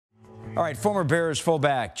All right, former Bears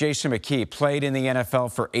fullback Jason McKie played in the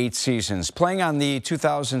NFL for 8 seasons, playing on the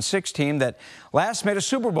 2006 team that last made a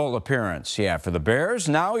Super Bowl appearance. Yeah, for the Bears.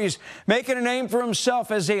 Now he's making a name for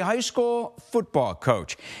himself as a high school football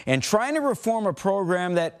coach and trying to reform a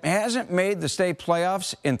program that hasn't made the state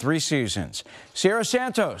playoffs in 3 seasons. Sierra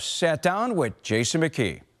Santos sat down with Jason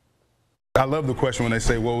McKie. I love the question when they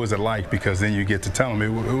say, what was it like? Because then you get to tell them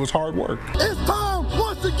it was hard work. It's time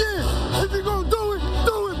once again. If you're going to do it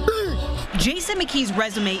big. Jason McKie's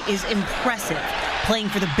resume is impressive. Playing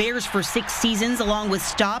for the Bears for 6 seasons, along with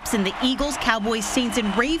stops in the Eagles, Cowboys, Saints,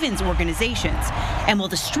 and Ravens organizations. And while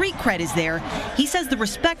the street cred is there, he says the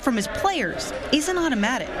respect from his players isn't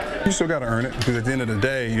automatic. You still got to earn it, because at the end of the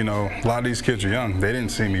day, you know, a lot of these kids are young. They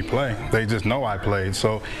didn't see me play. They just know I played.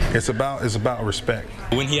 So it's about respect.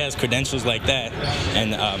 When he has credentials like that,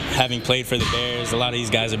 and having played for the Bears, a lot of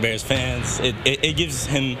these guys are Bears fans, it gives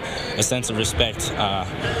him a sense of respect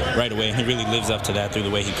right away. He really lives up to that through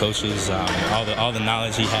the way he coaches, all the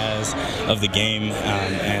knowledge he has of the game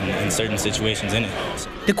and certain situations in it.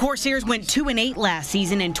 The Corsairs went 2-8 last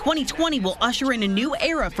season, and 2020 will usher in a new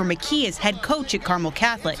era for McKie as head coach at Carmel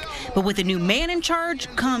Catholic. But with a new man in charge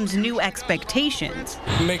comes new expectations.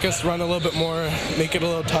 Make us run a little bit more, make it a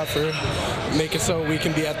little tougher, make it so we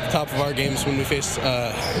can be at the top of our games when we face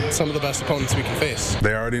some of the best opponents we can face.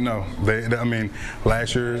 They already know. I mean,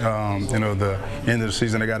 last year, you know, the end of the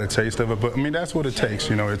season, they got a taste of it. But I mean, that's what it takes.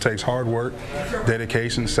 You know, it takes hard work,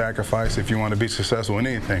 dedication, sacrifice if you want to be successful in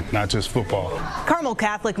anything, not just football. Carmel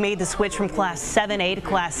Catholic made the switch from Class 7A to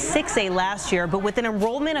Class 6A last year, but with an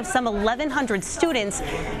enrollment of some 1,100 students,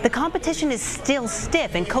 the competition is still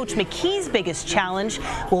stiff, and Coach McKie's biggest challenge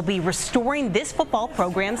will be restoring this football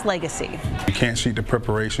program's legacy. You can't cheat the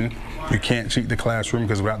preparation. You can't cheat the classroom,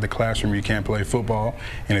 because without the classroom, you can't play football.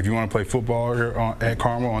 And if you want to play football here at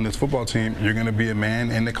Carmel on this football team, you're going to be a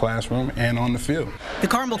man in the classroom and on the field. The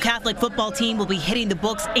Carmel Catholic football team will be hitting the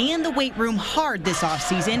books and the weight room hard this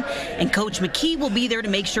offseason, and Coach McKie will be there to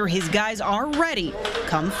make sure his guys are ready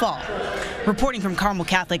come fall. Reporting from Carmel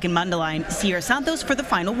Catholic in Mundelein, Sierra Santos for the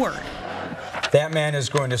final word. That man is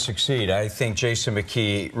going to succeed. I think Jason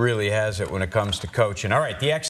McKie really has it when it comes to coaching. All right, the